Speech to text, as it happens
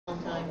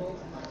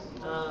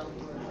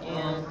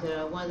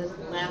One of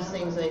the last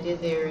things I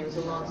did there, it was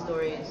a long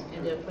story, is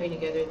ended up putting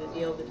together the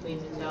deal between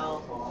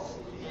Mattel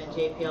and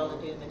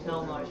JPL to do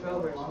Mattel Mars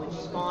rovers, which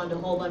spawned a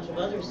whole bunch of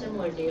other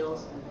similar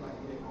deals.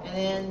 And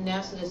then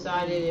NASA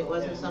decided it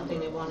wasn't something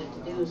they wanted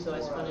to do, so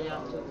I spun it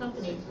out to a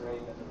company,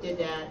 did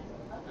that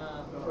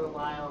for a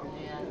while,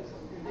 and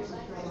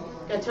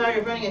got tired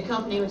of running a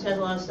company which had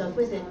a lot of stuff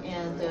with it,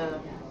 and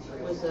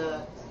was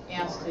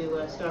asked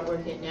to start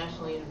working at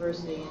National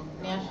University.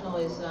 And National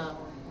is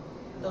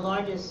the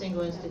largest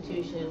single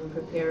institution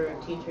preparer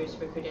of teachers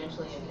for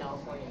credentialing in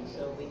California.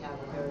 So we have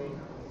a very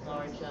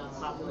large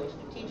population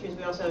of teachers.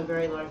 We also have a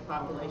very large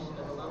population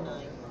of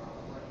alumni.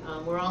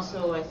 We're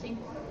also, I think,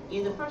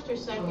 either the first or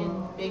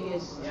second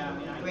biggest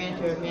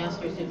grantor of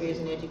master's degrees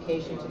in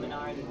education to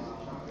minorities.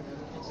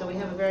 And so we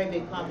have a very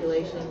big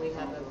population. We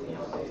have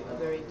a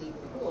very deep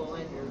pool.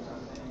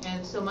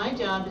 And so my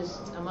job is,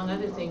 among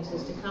other things,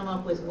 is to come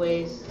up with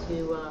ways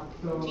to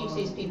teach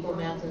these people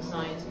math and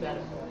science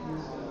better.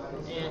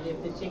 And in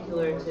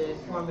particular to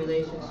form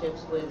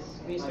relationships with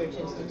research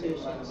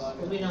institutions,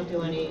 because we don't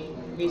do any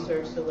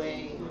research the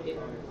way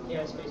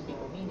aerospace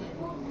people mean it.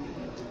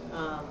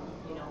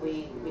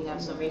 We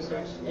have some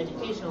research,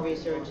 educational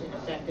research and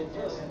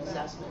effectiveness and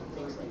assessment and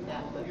things like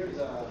that, but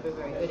we're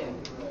very good at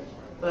it.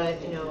 But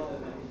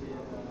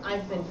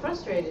I've been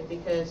frustrated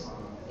because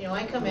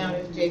I come out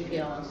of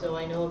JPL, and so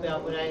I know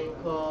about what I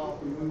call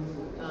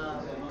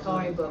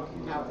coloring book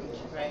outreach,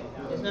 right?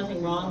 There's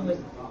nothing wrong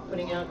with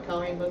putting out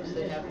coloring books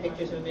that have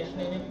pictures of a mission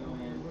in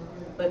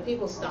it, but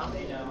people stop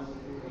it, and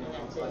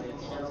that's it,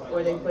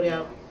 or they put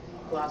out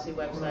glossy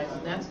websites,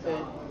 and that's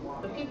good,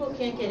 but people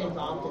can't get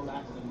involved in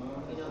that.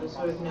 There's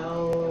sort of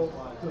no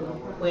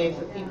way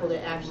for people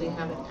to actually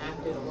have an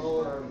active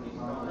role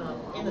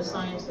in the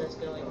science that's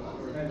going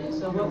on. And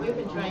so what we've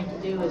been trying to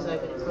do is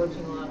I've been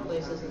approaching a lot of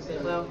places and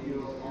said, well,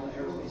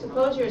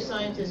 suppose you're a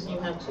scientist and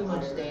you have too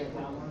much data.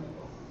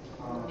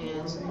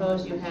 And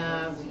suppose you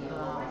have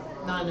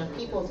not enough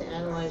people to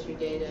analyze your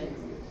data,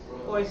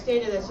 or it's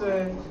data that sort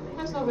of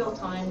has no real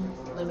time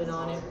limit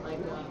on it. Like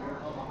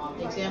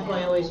the example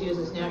I always use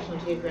is National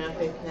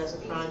Geographic has a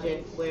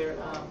project where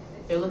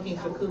they're looking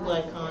for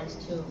Kublai Khan's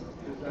tomb,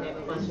 and they have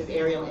a bunch of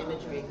aerial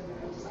imagery.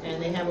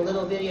 And they have a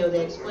little video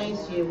that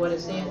explains to you what a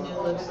sand dune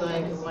looks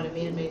like and what a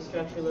man-made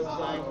structure looks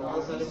like and all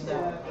this other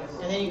stuff.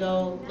 And then you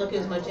go look at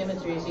as much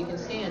imagery as you can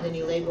stand and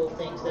you label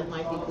things that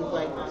might be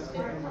Kublai Khan's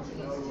tomb.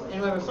 And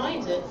whoever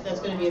finds it, that's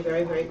going to be a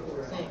very, very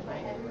cool thing,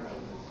 right?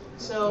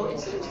 So it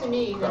seems to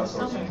me that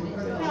someone,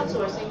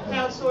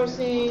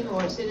 crowdsourcing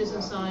or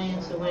citizen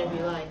science or whatever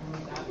you like.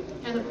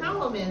 And the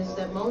problem is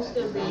that most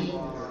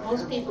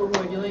people who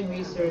are doing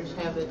research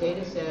have a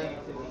data set,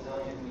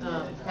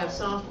 have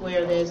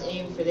software that is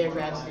aimed for their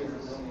grad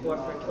students, or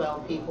for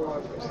 12 people,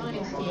 or for a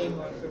science team,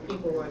 or for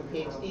people who are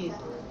PhDs.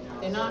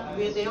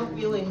 They don't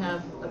really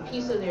have a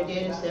piece of their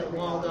data set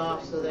walled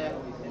off so that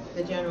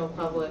the general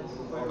public,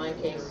 or in my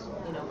case,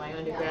 my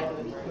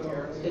undergraduate,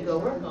 could go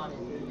work on it.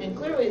 And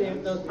clearly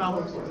those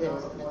problems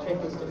exist, and the trick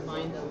is to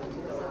find them and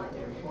to go out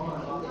there.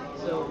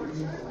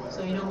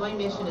 So my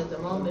mission at the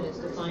moment is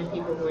to find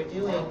people who are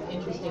doing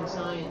interesting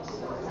science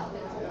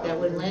that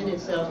would lend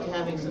itself to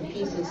having some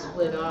pieces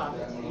split off,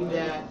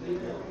 that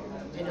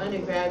an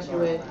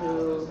undergraduate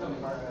who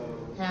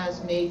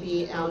has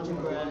maybe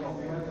algebra,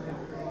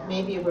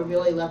 maybe if we're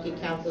really lucky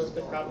calculus,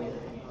 but probably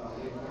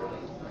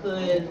not,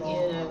 could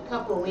in a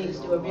couple of weeks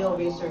do a real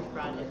research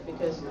project,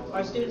 because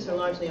our students are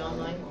largely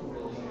online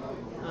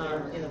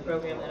in the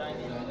program that I'm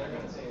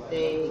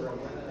in.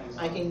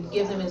 I can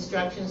give them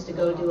instructions to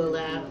go do a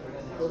lab.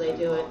 Will they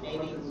do it?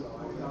 Maybe.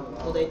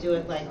 Will they do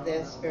it like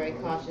this, very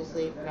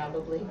cautiously?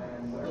 Probably.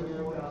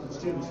 The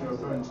students you're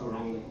referring to are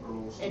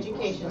all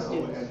education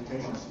students.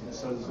 Education students.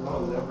 So there's a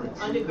lot of leverage.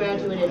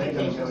 Undergraduate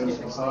education go into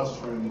students. the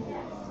classroom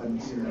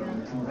and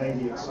convey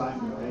the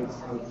excitement they've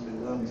hopefully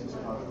learned as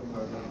part of the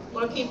program.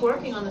 Or keep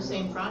working on the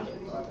same project.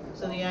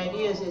 So the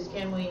idea is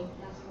can we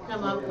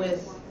come up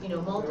with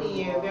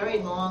multi-year, very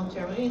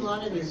long-term. I mean, a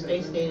lot of these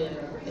space data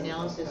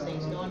analysis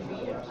things go on for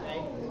years,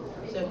 right?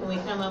 So can we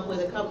come up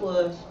with a couple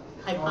of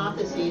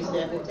hypotheses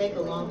that will take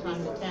a long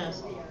time to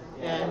test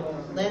and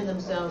lend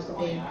themselves to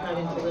being cut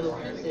into little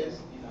pieces,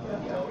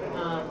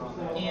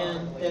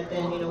 and that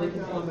then we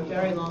can form a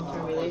very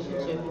long-term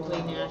relationship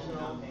between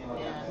National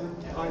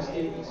and our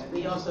students.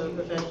 We also have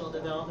a professional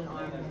development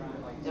arm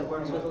that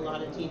works with a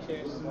lot of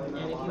teachers,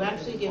 and if you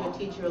actually give a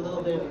teacher a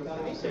little bit of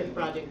a research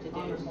project to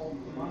do,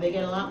 they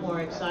get a lot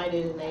more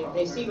excited, and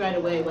they see right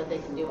away what they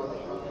can do with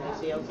it.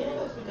 They see, okay,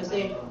 because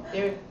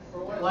they're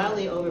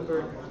wildly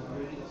overburdened.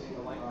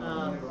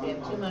 They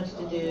have too much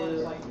to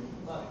do.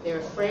 They're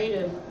afraid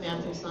of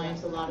math and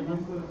science, a lot of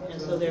them,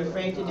 and so they're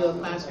afraid to do a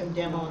classroom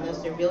demo unless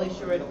they're really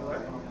sure it'll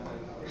work.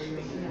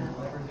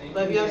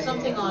 But if you have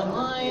something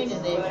online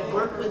and they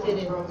work with it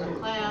in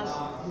class,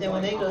 then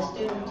when they go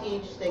student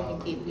teach, they can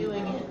keep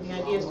doing it. And the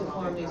idea is to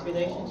form these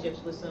relationships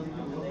with some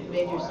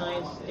major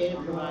science data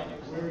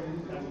providers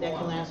that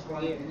can last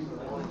for years.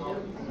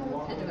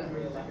 Kind of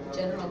a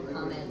general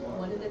comment.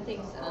 One of the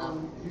things,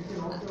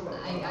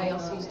 I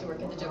also used to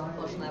work at the Jet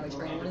Propulsion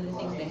laboratory, and one of the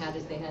things they had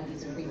is they had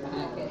these free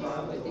packets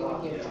that they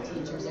would give to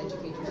teachers,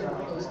 educators, and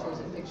posters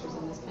and pictures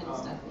and this kind of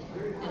stuff.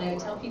 And I would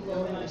tell people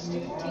who were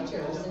student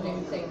teachers, and they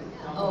would say,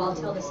 oh, I'll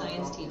tell the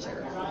science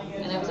teacher.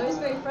 And I was always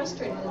very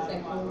frustrated. It's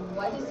like, well,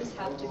 why does this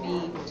have to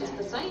be just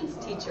the science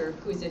teacher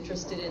who's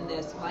interested in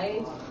this?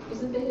 Why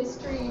isn't the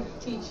history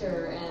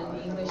teacher and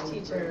the English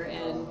teacher?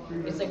 And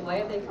it's like, why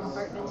have they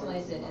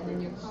compartmentalized it? And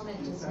then your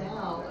comment just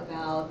now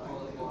about,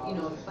 you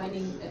know,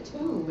 finding a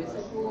tomb. It's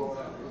like, well,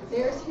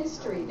 there's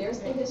history. There's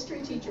the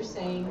history teacher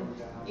saying,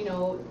 you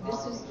know,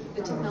 this is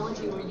the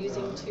technology we're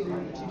using to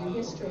do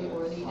history,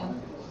 or the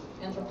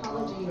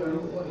anthropology, or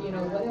you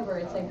know, whatever.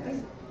 It's like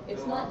this.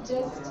 It's not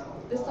just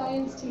the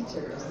science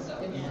teachers. It's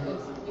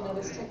you know,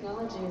 this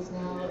technology is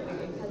now,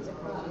 it cuts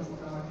across.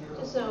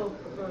 Just so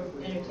for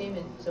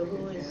entertainment, so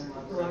who are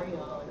you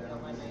all? If you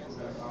don't mind my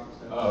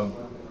asking.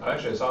 I'm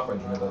actually a software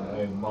engineer, but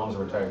my mom's a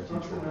retired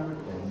teacher,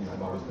 and you know,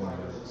 I've always been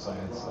into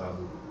science.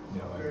 You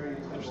know,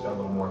 I just got a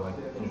little more like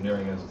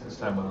engineering as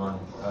time went on.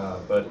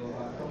 But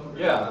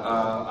yeah,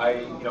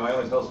 I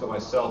only telescope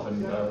myself,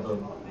 and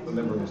the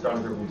member of the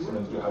astronomy group, we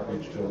sometimes do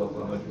outreach to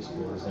local elementary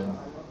schools, and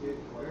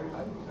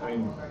I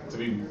mean, to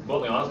be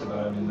bluntly honest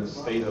about it, I mean, the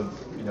state of,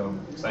 you know,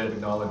 scientific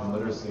knowledge and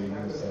literacy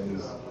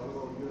is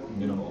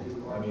minimal.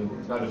 I mean,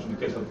 it's not just from the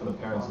kids, but from the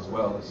parents as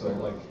well. So,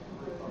 like, I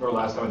remember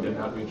last time I did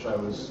an outreach, I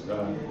was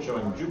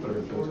showing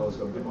Jupiter through a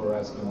telescope. People were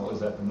asking, well, is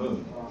that the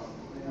moon?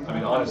 I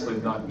mean, honestly,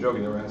 not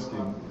joking, they were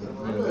asking,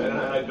 and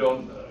I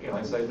don't, you know,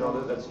 I say,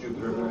 no, that's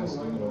Jupiter. They're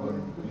asking, you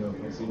know,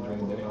 can I see it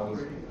during the day? All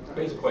these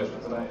basic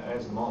questions, and I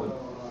answer them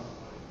all.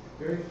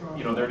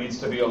 You know, there needs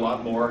to be a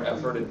lot more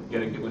effort at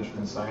getting people interested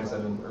in science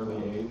at an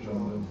early age,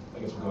 and I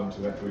guess we're going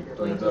to after we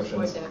do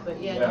introductions. But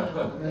yeah,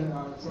 no.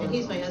 And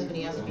he's my husband,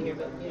 he has to be here,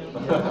 but, you know.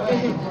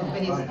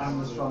 But he's, I'm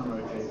the astronomer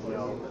at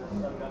JPL.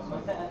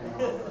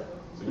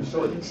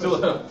 So you're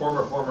still a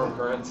former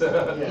current.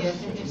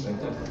 Yes. Interesting.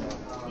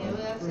 Yeah, well,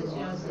 that's it, you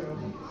know.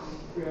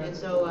 And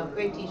so,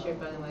 great T-shirt,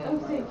 by the way. Oh,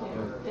 thank you.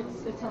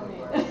 It's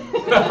homemade.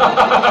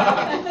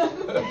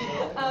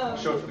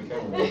 Show it to the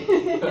camera.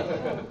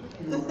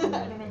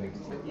 I don't know if you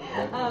can see.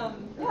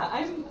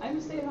 Yeah, I'm a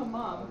stay-at-home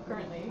mom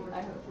currently. I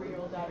have a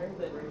 3-year-old daughter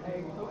that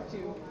I hope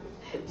to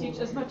teach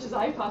as much as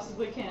I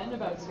possibly can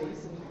about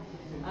space.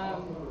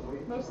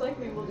 And most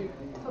likely we'll do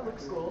public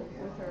school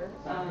with her,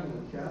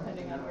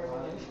 depending on where we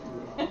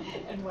live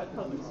and what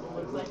public school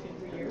looks like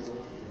in 3 years.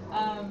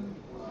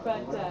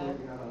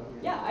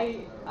 Yeah,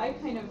 I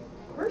kind of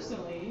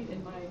personally,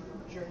 in my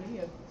journey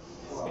of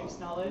space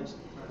knowledge,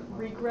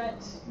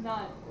 regret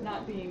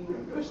not being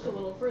pushed a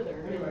little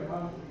further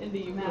in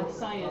the math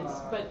science,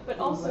 but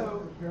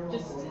also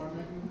just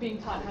being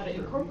taught how to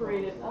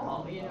incorporate it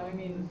all. You know, I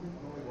mean,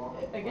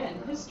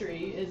 again,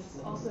 history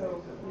is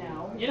also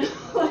now, you know,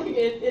 like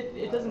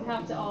it doesn't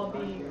have to all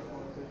be,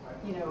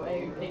 you know,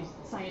 a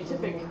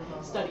scientific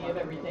study of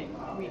everything.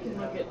 We can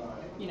look at,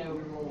 you know,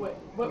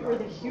 what were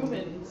the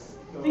humans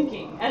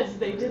thinking as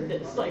they did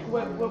this? Like,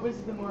 what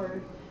was the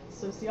more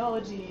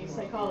sociology,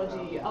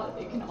 psychology?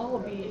 It can all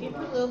be. If you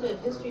put a little bit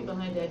of history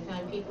behind that, I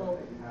find people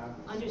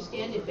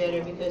understand it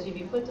better, because if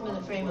you put them in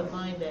the frame of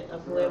mind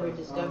of whoever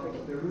discovered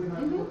it.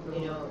 Mm-hmm.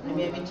 You know, I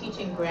mean, I've been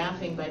teaching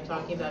graphing by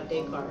talking about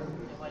Descartes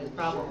and what his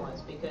problem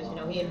was, because, you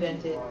know, he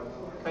invented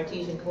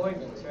Cartesian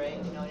coordinates, right?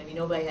 You know what I mean?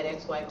 Nobody had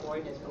XY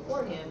coordinates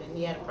before him, and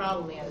he had a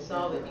problem, he had to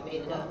solve it, and he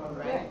made it up,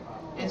 right?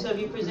 And so if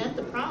you present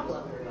the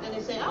problem, then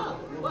they say, oh,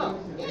 well,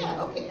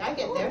 yeah, okay, I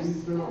get there.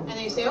 And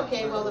they say,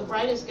 okay, well, the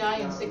brightest guy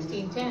in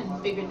 1610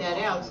 figured that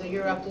out, so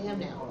you're up to him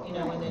now, you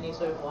know, and then he's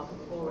sort of walking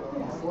forward.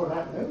 Before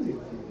that, nobody.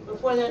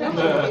 Before that,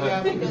 nobody figured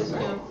out, because, you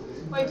know,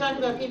 we're talking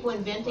about people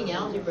inventing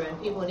algebra,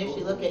 and people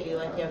initially look at you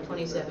like you have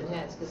 27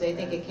 heads, because they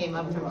think it came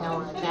up from hell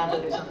on a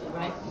tablet or something,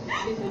 right?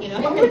 You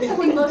know?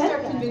 Most are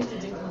convinced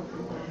it did come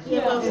from that.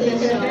 Yeah, well, so,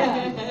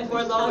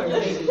 or lower,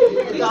 maybe.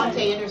 The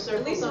Dante inner circle.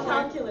 At least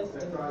calculus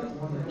did.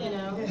 You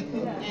know,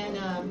 and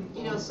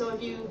you know, so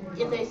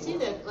if they see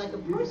that, like, a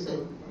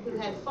person who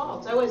had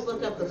faults, I always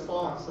look up the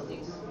faults of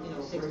these, you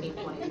know,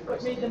 1620s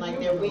person, and like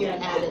their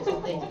weird habits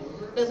and things.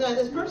 Because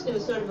this person who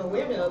was sort of a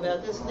weirdo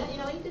about this and that, you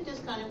know, he did this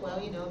kind of well,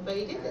 you know, but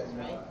he did this,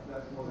 right?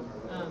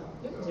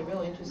 Newton's a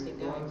real interesting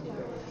guy too.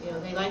 You know,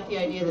 they like the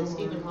idea that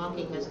Stephen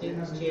Hawking has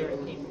Newton's chair at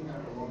Cambridge.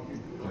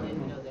 I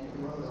didn't know that.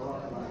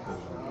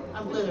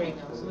 I'm blithering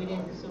though, so we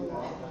didn't.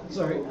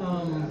 Sorry.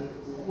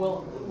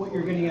 Well, what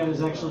you're getting at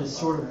is actually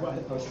sort of, I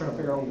was trying to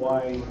figure out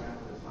why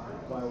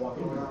I walked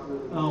in here,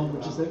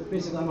 which is that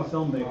basically I'm a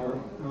filmmaker,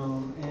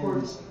 and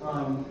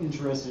I'm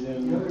interested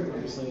in,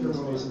 obviously, in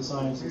space and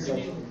science and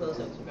such.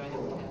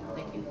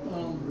 Thank you.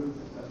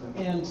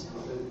 And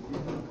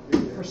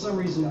for some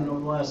reason, over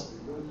the last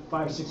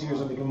 5 or 6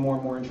 years, I've become more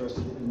and more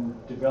interested in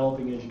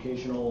developing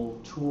educational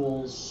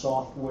tools,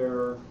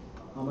 software,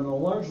 and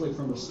largely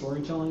from a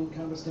storytelling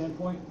kind of a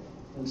standpoint.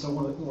 And so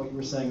what you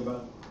were saying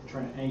about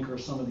trying to anchor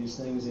some of these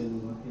things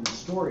in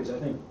stories, I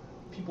think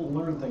people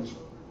learn things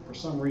for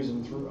some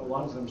reason a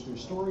lot of times through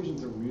stories and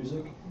through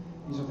music.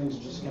 These are things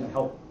that just kind of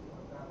help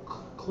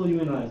clue you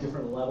in on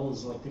different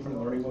levels, like different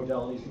learning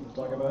modalities people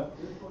talk about.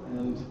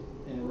 And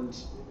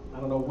I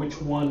don't know which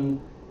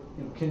one,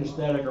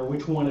 kinesthetic or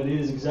which one it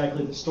is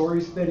exactly the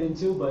stories fit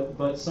into,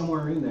 but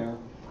somewhere in there,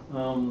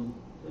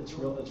 it's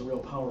a real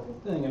powerful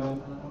thing. And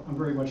I'm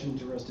very much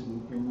interested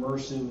in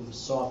immersive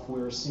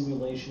software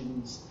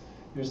simulations.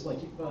 There's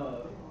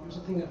there's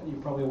a thing that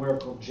you're probably aware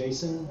of called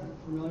Jason.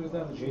 Familiar with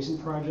that? The Jason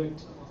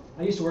Project.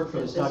 I used to work for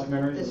this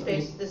documentary. The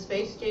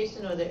space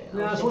Jason or the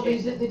no, so what they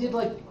did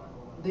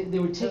they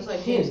would take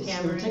kids.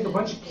 They would take a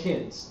bunch of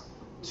kids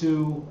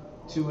to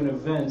an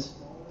event,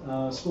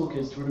 school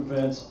kids to an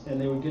event, and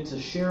they would get to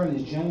share on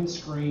these giant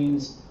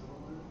screens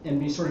and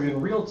be sort of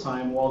in real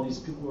time while these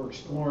people were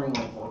exploring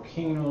like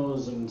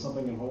volcanoes and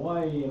something in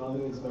Hawaii and all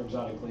these other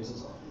exotic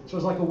places. So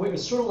it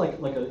was sort of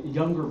like a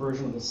younger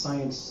version of the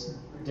science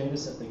data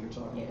set that you're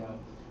talking about,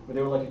 where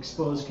they were like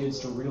expose kids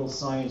to real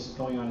science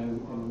going on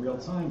in real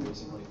time,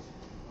 basically.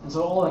 And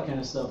so all that kind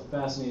of stuff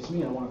fascinates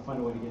me, and I want to find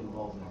a way to get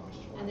involved in it, which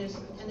is why.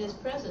 And there's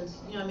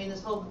presence.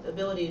 This whole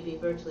ability to be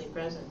virtually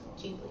present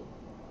cheaply.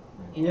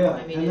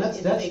 And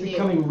that's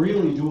becoming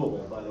really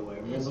doable, by the way.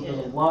 There's a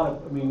lot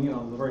of,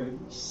 the very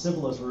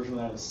simplest version of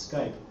that is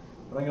Skype.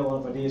 But I got a lot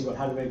of ideas about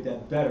how to make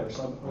that better,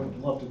 so I would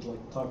love to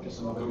talk to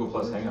some Google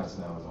Plus Hangouts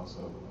now is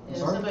also.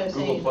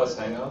 Google Plus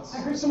Hangouts. I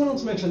heard someone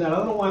else mention that. I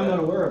don't know why I'm not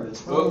aware of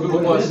this. Well,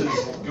 Google Plus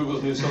is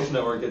Google's new social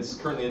network. It's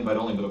currently invite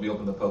only, but it'll be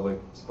open to the public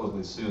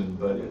supposedly soon.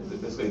 But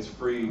basically, it's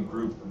free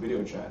group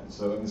video chat.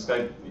 So in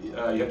Skype, you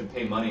have to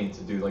pay money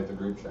to do like the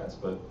group chats.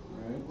 But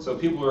so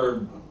people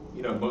are,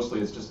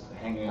 mostly it's just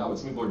hanging out. But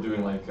some people are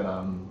doing like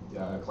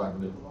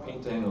collaborative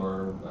painting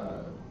or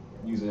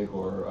music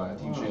or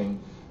teaching.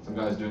 Some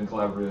guys doing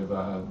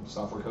collaborative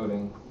software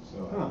coding. So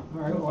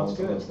all right, well, that's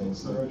good. Those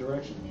things. The right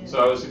direction.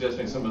 So I was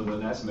suggesting some of the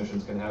NASA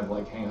missions can have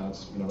like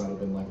hangouts, rather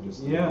than like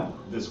just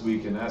this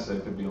week in NASA.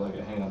 It could be like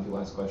a hangout, people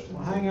ask questions.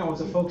 Well, hang out with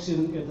the folks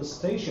at the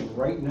station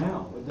right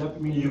now. Would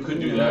that mean you could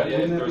do that? Yeah,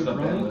 if there was enough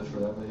bandwidth for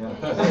that. But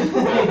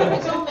yeah.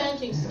 It's all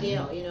managing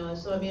scale,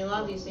 So a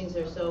lot of these things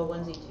are so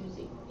onesie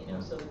twosie,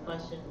 So the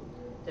question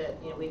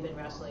that we've been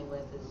wrestling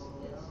with is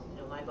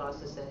my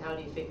boss has said, how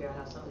do you figure out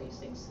how some of these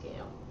things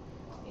scale?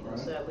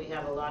 So that we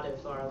have a lot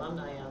of our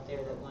alumni out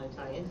there that want to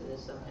tie into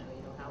this somehow.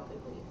 How could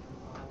we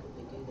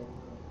do that?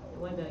 And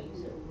what about you,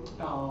 sir?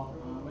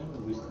 My name is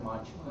Luis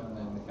Camacho. I'm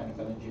a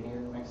mechanical engineer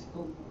in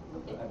Mexico.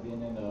 Okay. I've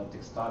been in the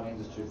textile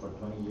industry for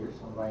 20 years,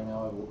 and right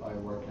now I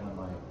work on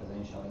my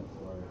credentialing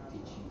for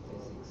teaching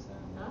physics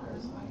and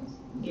earth science.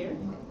 Here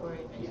or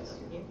in Mexico? Yes.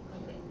 Here.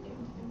 Okay. Here.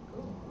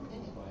 Cool. Okay.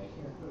 That's why I'm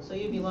here. So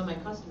you'd be one of my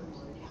customers.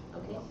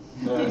 Okay.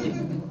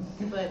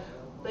 but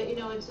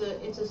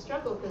it's a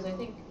struggle because I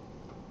think.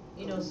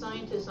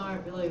 Scientists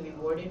aren't really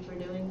rewarded for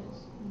doing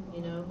this,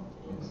 and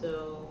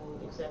so,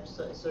 except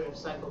sort of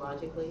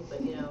psychologically, but,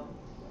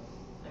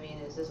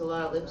 there's a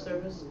lot of lip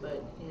service,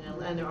 but,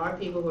 and there are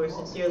people who are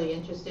sincerely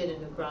interested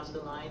and who cross the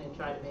line and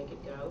try to make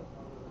it go,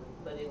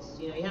 but it's,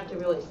 you have to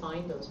really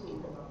find those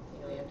people,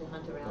 you have to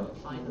hunt around and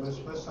find those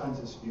people. Most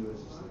scientists view it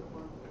as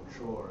a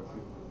chore. If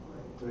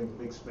you're doing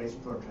big space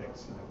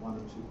projects, 1 or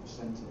 2%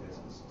 of it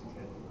is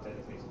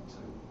dedicated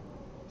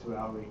to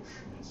outreach,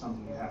 and it's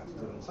something you have to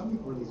do, and some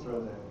people really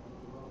throw their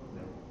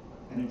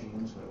energy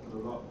into it, but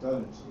a lot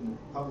don't.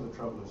 Part of the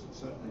trouble is that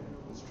certainly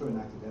it's true in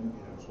academia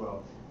as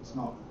well. It's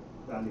not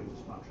valued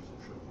as much as it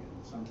should be,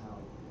 and somehow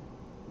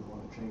we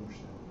want to change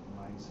the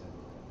mindset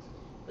of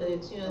that. But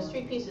it's there's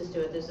 3 pieces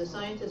to it. There's the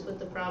scientist with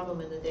the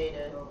problem and the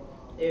data.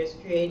 There's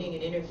creating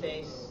an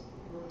interface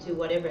to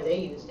whatever they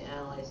use to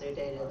analyze their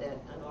data that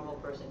a normal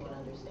person can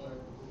understand,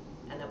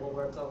 and that will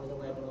work over the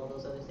web and all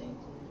those other things.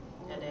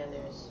 And then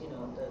there's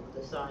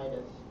the side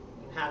of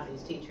have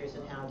these teachers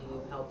and how do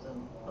you help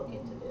them hook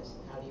into this?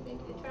 And how do you make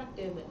it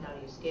attractive and how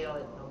do you scale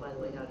it? And by the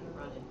way, how do you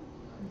run it?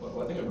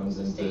 Well, I think it runs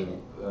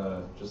into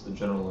just the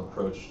general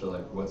approach to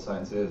like what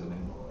science is.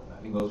 I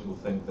think most people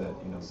think that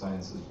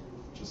science is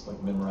just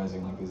like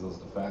memorizing like these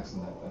lists of facts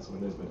and that's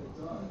what it is.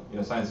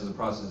 But science is a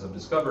process of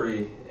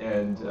discovery,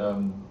 and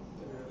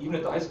even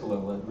at the high school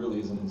level, it really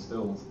isn't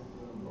instilled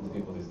into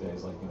people these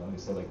days. Like they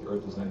say like the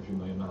Earth was 93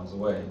 million miles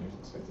away, and you're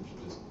expected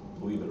to just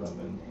believe it rather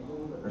than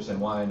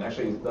understand why. And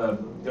actually, there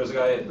was a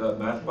guy, the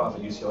math prof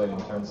at UCLA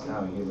named Terrence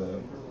Tao. He gave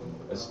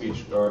a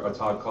speech or a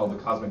talk called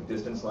the Cosmic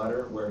Distance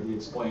Ladder, where he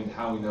explained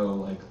how we know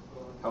like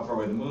how far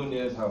away the moon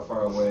is, how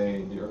far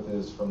away the Earth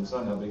is from the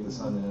sun, how big the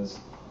sun is,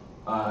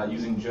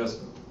 using just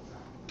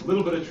a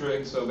little bit of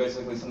trig. So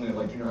basically, something that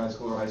like junior high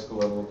school or high school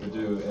level could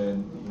do,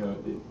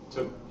 and it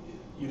took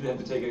you didn't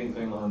have to take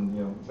anything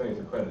on faith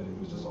or credit. It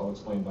was just all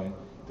explained by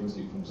things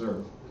that you can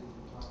observe,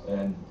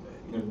 and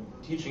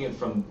teaching it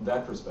from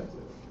that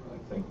perspective,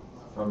 I think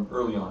from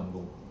early on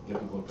will get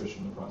people to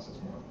appreciate the process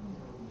more.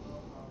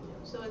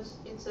 So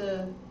it's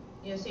a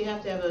so you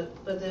have to have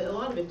but a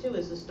lot of it too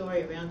is the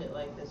story around it,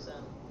 like this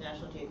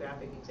National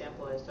Geographic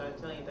example I started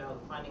telling you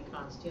about finding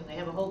Khan's tomb. They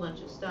have a whole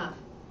bunch of stuff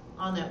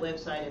on that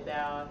website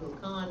about who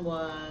Khan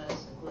was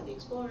and who the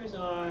explorers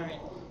are,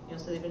 and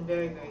so they've been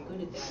very, very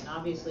good at that. And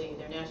obviously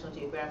they're National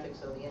Geographic,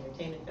 so the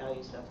entertainment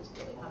value stuff is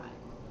really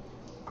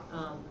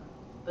high.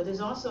 But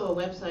there's also a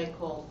website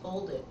called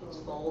Fold It. It's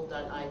fold.it.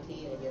 I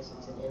guess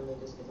it's in Italy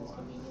just because it's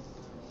convenient.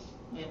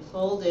 and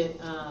folded.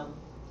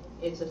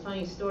 It's a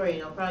funny story,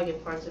 and I'll probably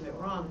get parts of it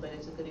wrong, but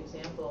it's a good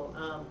example.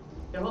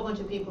 There are a whole bunch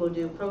of people who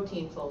do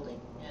protein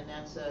folding, and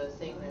that's a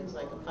thing that's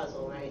like a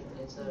puzzle, right? And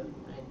it's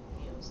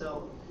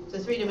so it's a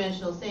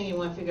three-dimensional thing. You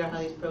want to figure out how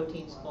these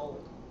proteins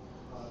fold.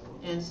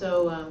 And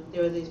so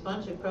there were these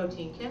bunch of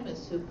protein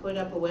chemists who put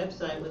up a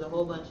website with a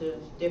whole bunch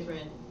of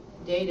different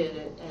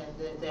data,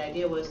 and the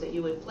idea was that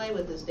you would play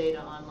with this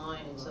data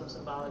online in some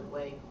symbolic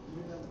way.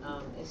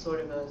 It's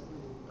sort of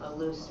a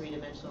loose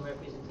three-dimensional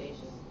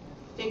representation.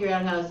 Figure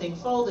out how the thing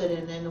folded,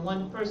 and then the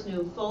one person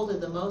who folded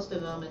the most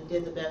of them and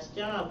did the best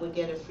job would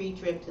get a free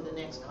trip to the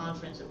next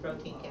conference of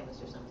protein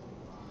chemists or something.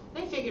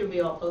 They figured it would be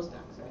all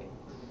postdocs, right?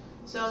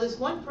 So this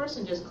one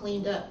person just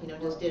cleaned up,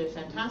 just did a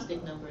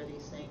fantastic number of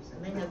these things,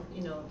 and they had,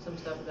 some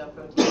stuff about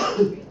protein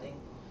chemistry and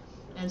things.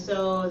 And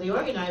so the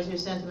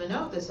organizers sent him a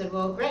note that said,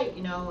 well, great,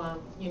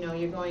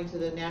 you're going to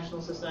the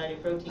National Society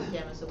of Protein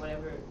Chemists or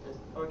whatever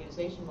the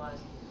organization was.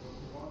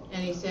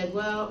 And he said,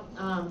 well,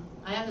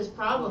 I have this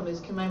problem,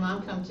 can my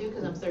mom come too,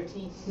 because I'm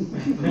 13.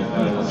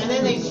 And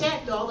then they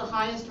checked all the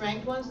highest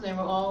ranked ones, and they were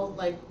all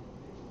like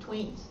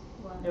tweens.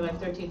 Wow. They're like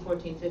 13,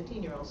 14,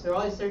 15-year-olds. So they're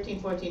all these 13,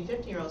 14,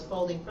 15-year-olds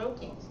folding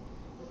proteins.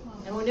 Wow.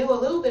 And we knew a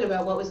little bit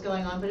about what was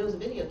going on, but it was a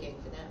video game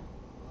for them.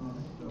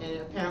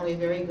 And apparently a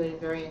very good and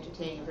very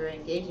entertaining and very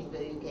engaging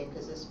video game,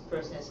 because this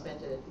person has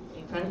spent an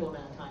incredible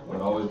amount of time working.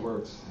 It always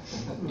works.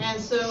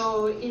 And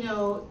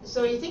so,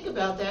 so you think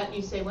about that and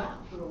you say, wow,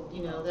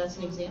 that's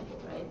an example,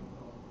 right?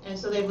 And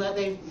so they've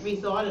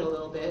rethought it a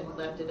little bit and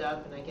left it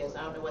up, and I guess,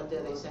 I don't know what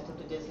they sent him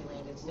to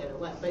Disneyland instead of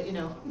what, but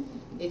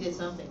they did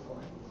something for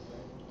him.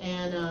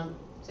 And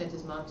sent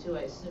his mom too,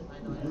 I assume. I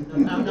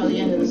don't know the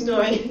end of the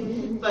story.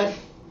 But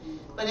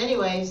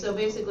anyway, so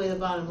basically the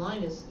bottom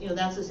line is,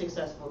 that's a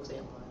successful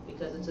example,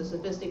 because it's a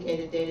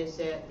sophisticated data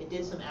set. It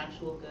did some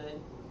actual good.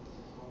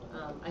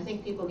 I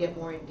think people get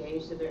more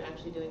engaged if they're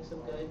actually doing some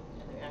good,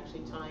 and they're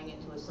actually tying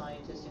into a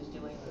scientist who's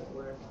doing good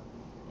work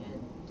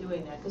and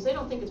doing that, because they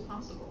don't think it's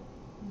possible.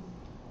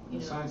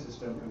 The scientists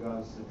don't regard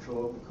it as a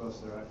chore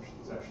because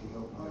it's actually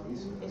helping their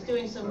research. It's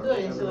doing some good,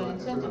 and so it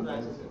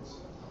incentivizes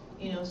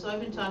it. So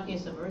I've been talking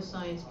to some earth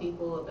science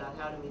people about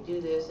how do we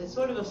do this. It's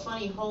sort of a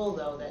funny hole,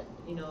 though, that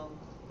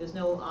there's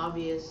no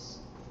obvious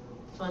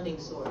funding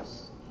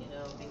source.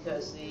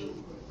 Because the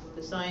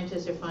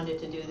scientists are funded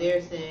to do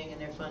their thing,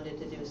 and they're funded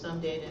to do some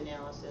data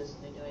analysis,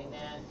 and they're doing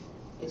that.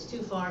 It's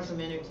too far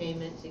from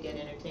entertainment to get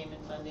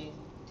entertainment funding,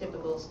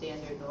 typical,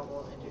 standard,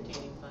 normal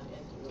entertainment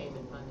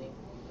funding.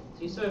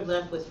 So you're sort of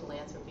left with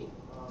philanthropy,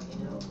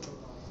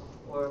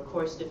 or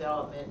course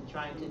development,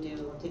 trying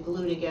to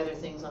glue together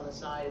things on the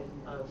side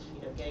of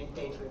getting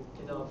paid for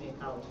developing a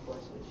college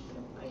course, which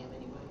I am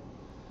anyway.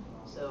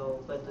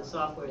 So, but the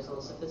software is a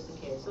little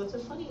sophisticated. So it's a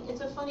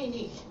funny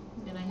niche,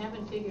 and I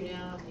haven't figured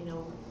out,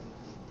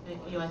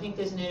 I think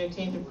there's an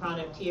entertainment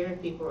product here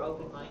if people are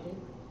open-minded.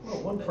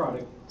 Well, one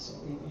product,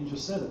 you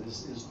just said it,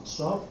 is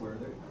software.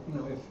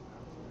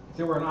 If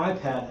there were an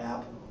iPad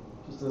app,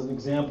 just as an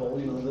example,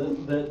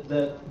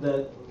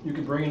 that you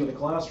could bring into the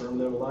classroom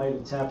that would allow you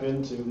to tap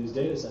into these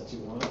data sets you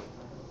want,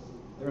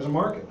 there's a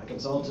market. I can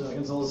sell a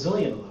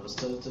zillion of those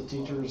to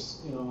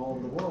teachers, all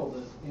over the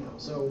world.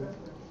 So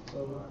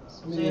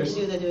you have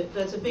to do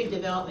that's a big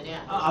development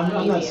app.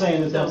 I'm not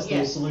saying that's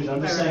the solution.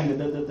 I'm just saying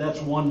that that's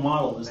one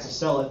model, is to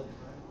sell it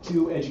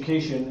to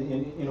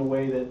education in a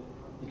way that,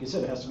 like you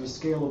said, it has to be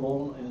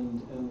scalable,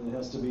 and it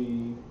has to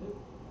be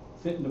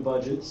fit into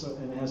budgets,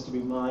 and it has to be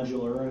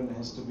modular, and it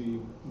has to be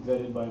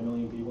vetted by a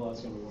million people.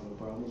 That's going to be one of the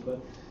problems.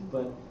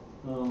 But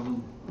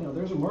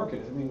there's a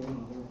market.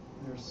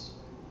 There's.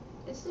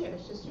 It's there.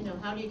 It's just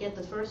how do you get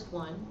the first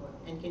one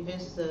and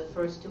convince the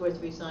first 2 or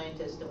 3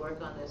 scientists to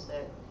work on this,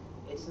 that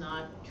it's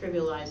not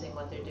trivializing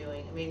what they're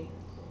doing.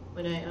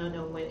 I don't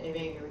know when maybe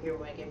you were here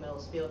when I gave my little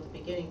spiel at the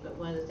beginning, but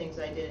one of the things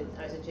I did,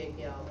 I was at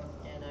JPL,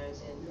 and I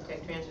was in the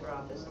tech transfer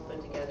office and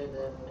put together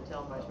the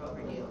Mattel Mars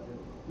rover deal.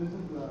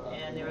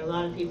 And there were a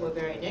lot of people who were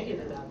very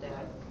negative about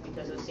that,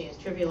 because it was seen as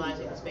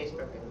trivializing the space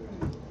program.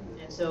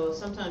 And so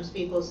sometimes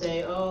people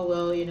say, oh,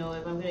 well,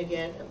 if I'm going to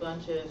get a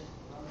bunch of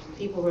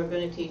people who are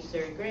going to teach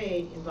 3rd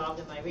grade involved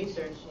in my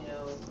research,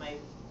 my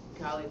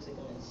colleagues are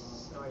going to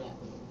snort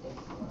at me and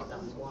think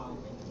something's wrong,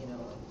 and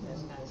that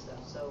kind of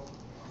stuff.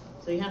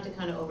 So you have to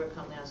kind of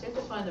overcome that. So you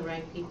have to find the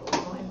right people.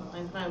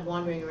 I'm kind of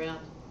wandering around,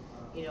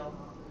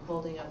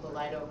 holding up a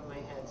light over my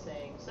head,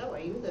 saying, "So, are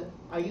you the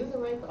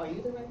right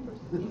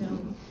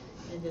person?"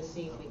 And just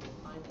seeing if we can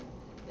find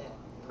that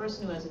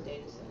person who has a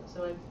data set.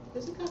 So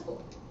there's a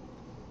couple,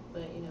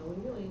 but we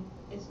really,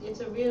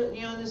 it's a real,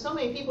 there's so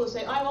many people who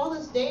say, "I have all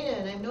this data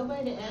and I have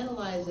nobody to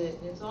analyze it,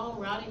 and it's all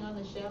rotting on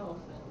the shelf,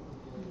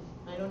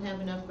 and I don't have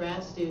enough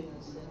grad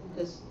students,"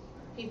 because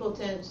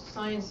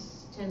science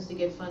tends to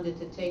get funded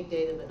to take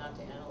data but not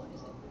to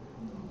analyze it.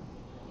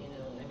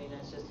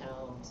 That's just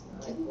how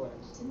life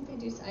works. Didn't they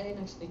do, I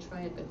didn't actually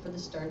try it, but for the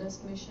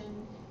Stardust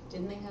mission,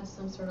 didn't they have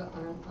some sort of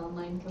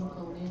online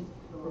component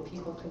where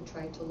people could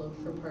try to look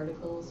for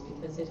particles?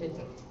 Because the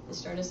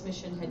Stardust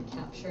mission had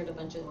captured a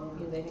bunch of,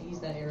 they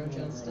used that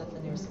aerogel stuff,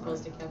 and they were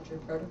supposed to capture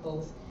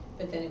particles,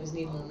 but then it was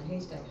needle in the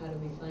haystack, how do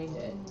we find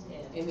it?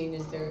 Yeah. I mean,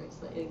 is there,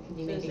 can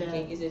you So make is a that-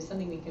 game, is there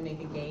something we can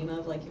make a game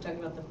of, like you're talking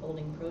about the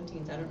folding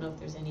proteins, I don't know if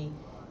there's any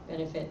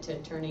benefit to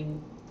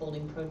turning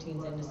folding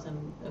proteins into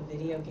a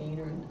video game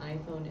or an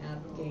iPhone app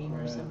game or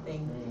Right,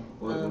 something.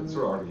 Well, it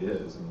sort of already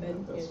is. I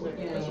mean, but that's what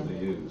yeah, that's what yeah.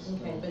 they use.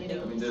 Okay, but You they,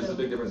 know, I mean, there's so- a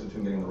big difference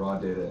between getting the raw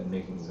data and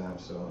making these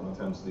apps. So a lot of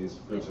times these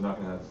groups are not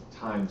going to have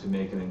time to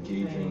make an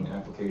engaging Right.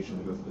 application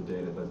to go through the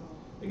data, but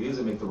they can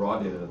easily make the raw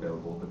data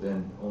available. But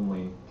then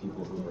only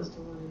people who Just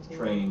to wanna do are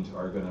trained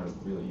are going to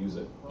really use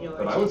it. You know,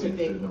 But it's I would just be a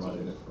big- interested in the raw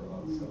data for a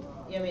lot of stuff.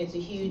 Yeah, I mean, it's a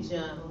huge,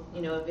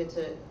 you know, if it's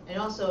and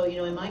also, you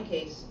know, in my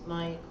case,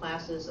 my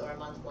classes are a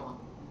month long.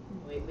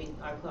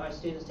 Our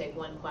students take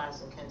one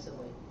class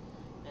intensively,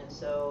 and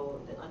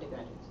so, the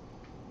undergraduates,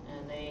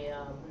 and they,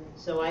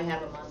 so I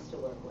have a month to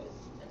work with.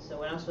 And so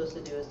what I'm supposed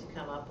to do is to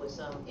come up with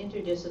some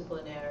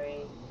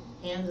interdisciplinary,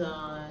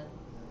 hands-on,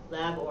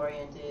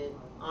 lab-oriented,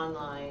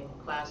 online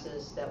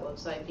classes that will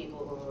excite people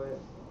who are,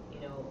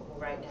 you know,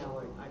 who right now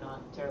are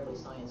not terribly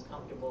science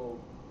comfortable,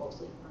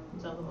 mostly.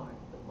 Some of them are,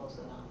 but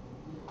mostly not.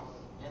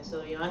 And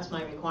so, you know, that's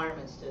my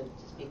requirements to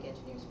speak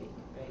engineer speak,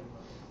 right?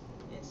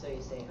 And so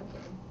you say,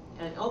 okay.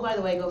 And oh, by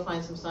the way, go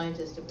find some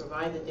scientists to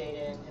provide the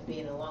data and be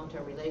in a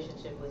long-term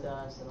relationship with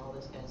us and all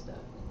this kind of stuff.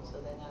 And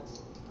so then that's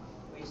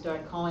where you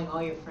start calling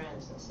all your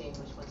friends and seeing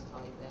which ones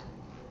call you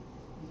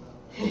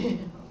back.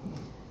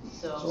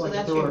 So like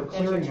that's if there were your, a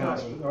that's your clearinghouse,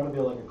 charge. there ought to be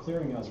like a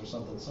clearinghouse or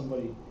something,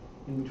 somebody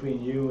in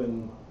between you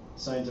and the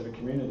scientific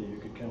community, you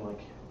could kind of like.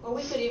 Or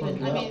we could even,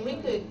 Hook it I mean, up. we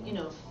could, you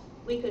know,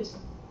 we could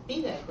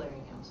be that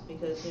clearinghouse,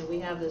 because, you know, we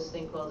have this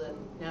thing called the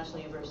National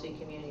University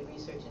Community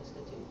Research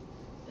Institute.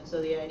 And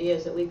so the idea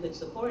is that we could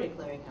support a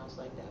clearinghouse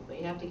like that, but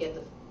you have to get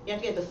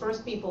the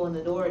first people in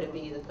the door to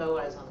be the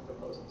co-eyes on the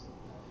proposals.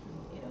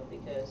 You know,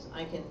 because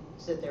I can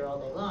sit there all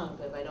day long,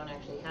 but if I don't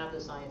actually have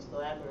the science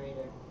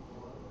collaborator,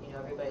 you know,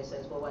 everybody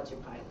says, well, what's your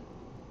pilot?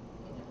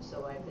 You know,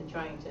 so I've been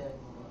trying to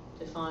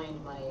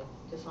find my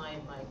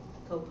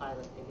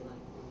co-pilot, if you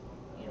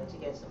like, you know, to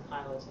get some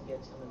pilots and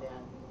get some of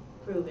that,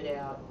 prove it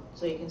out.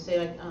 So you can say,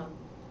 like,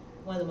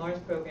 one of the Mars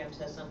programs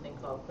has something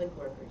called click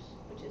workers,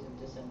 which isn't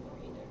dissimilar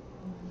either.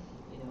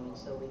 You know, and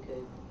so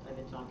I've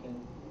been talking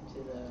to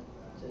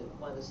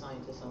one of the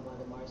scientists on one of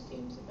the Mars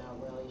teams about,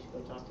 well, you should go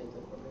talk to the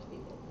click workers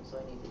people, and so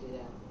I need to do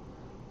that.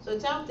 So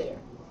it's out there,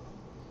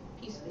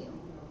 piecemeal.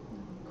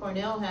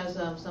 Cornell has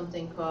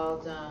something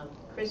called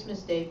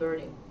Christmas Day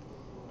birding,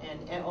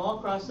 and all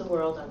across the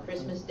world on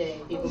Christmas Day,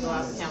 people go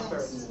out and count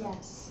birds.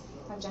 Yes,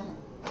 I've done it.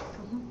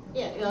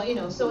 Yeah, well, you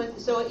know, so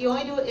you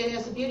only do it. It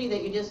has the beauty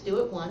that you just do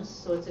it once.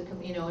 So it's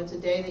a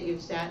day that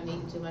you've sat and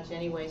eaten too much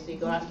anyway. So you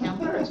go out and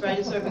count birds, right?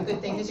 It's sort of a good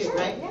thing to do,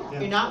 right? Yeah.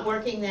 You're not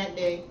working that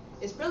day.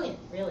 It's brilliant,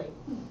 really.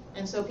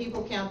 And so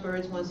people count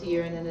birds once a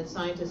year, and then the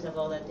scientists have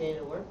all that data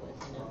to work with,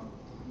 you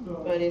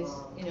know. But it's,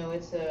 you know,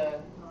 it's a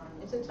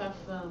tough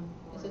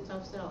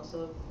sell.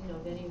 So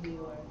if any of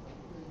you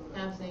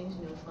have things,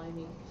 you know, find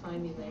me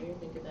later.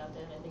 Think about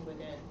that. I think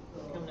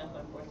we're coming up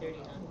on 4:30,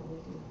 huh?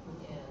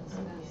 Yeah, so,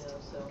 you know,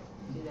 so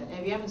do that. And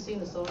if you haven't seen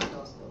the solar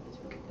telescope, it's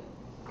really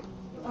good.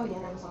 Oh, yeah,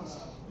 that was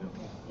awesome.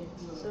 Yeah.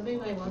 So if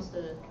anybody wants to,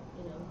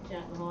 you know,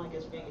 chat in the hall, I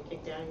guess we're gonna get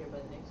kicked out of here by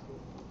the next group.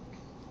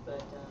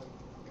 But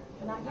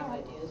if Not you have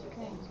yet. ideas or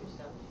Okay. things or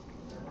stuff.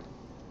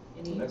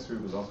 The next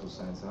group is also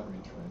science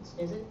outreach,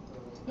 right? Is it?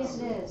 Yes,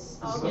 it is.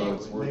 Oh, So okay.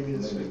 it's worth Maybe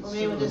it's- maybe Well,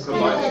 maybe we'll just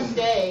combine kind of it.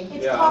 stay.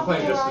 It's Yeah, I'm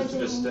planning just to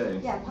popularizing- stay.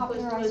 Yeah,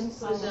 popularizing Who's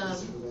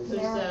science.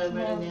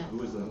 running that?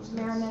 Who is the host?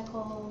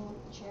 Marimekko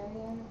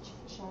Charrier.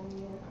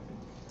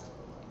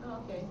 Oh,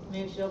 okay.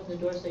 Maybe we should open the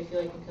door so you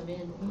feel like you can come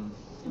in, Mm.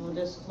 and we'll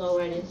just flow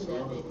right into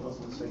that, maybe. Lots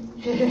of the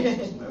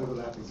same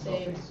overlapping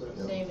Same, topics.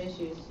 so- same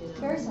issues, you know.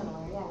 Very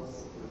similar,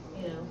 yes.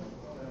 You know.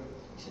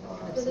 should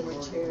have some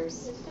more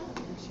chairs. It's done.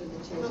 I'm sure the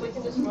chairs. Well, we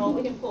can just roll,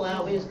 we can pull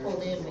out, we just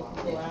pulled in, we can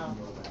pull out,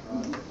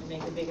 and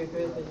make a bigger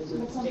group if there's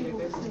But a some bigger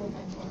people group. do.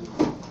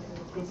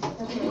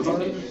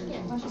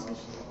 Yeah. Bunch of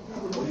species.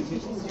 We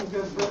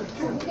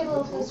get a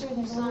little closer,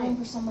 there's a room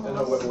for someone And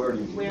else. where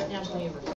do you? We're at National University.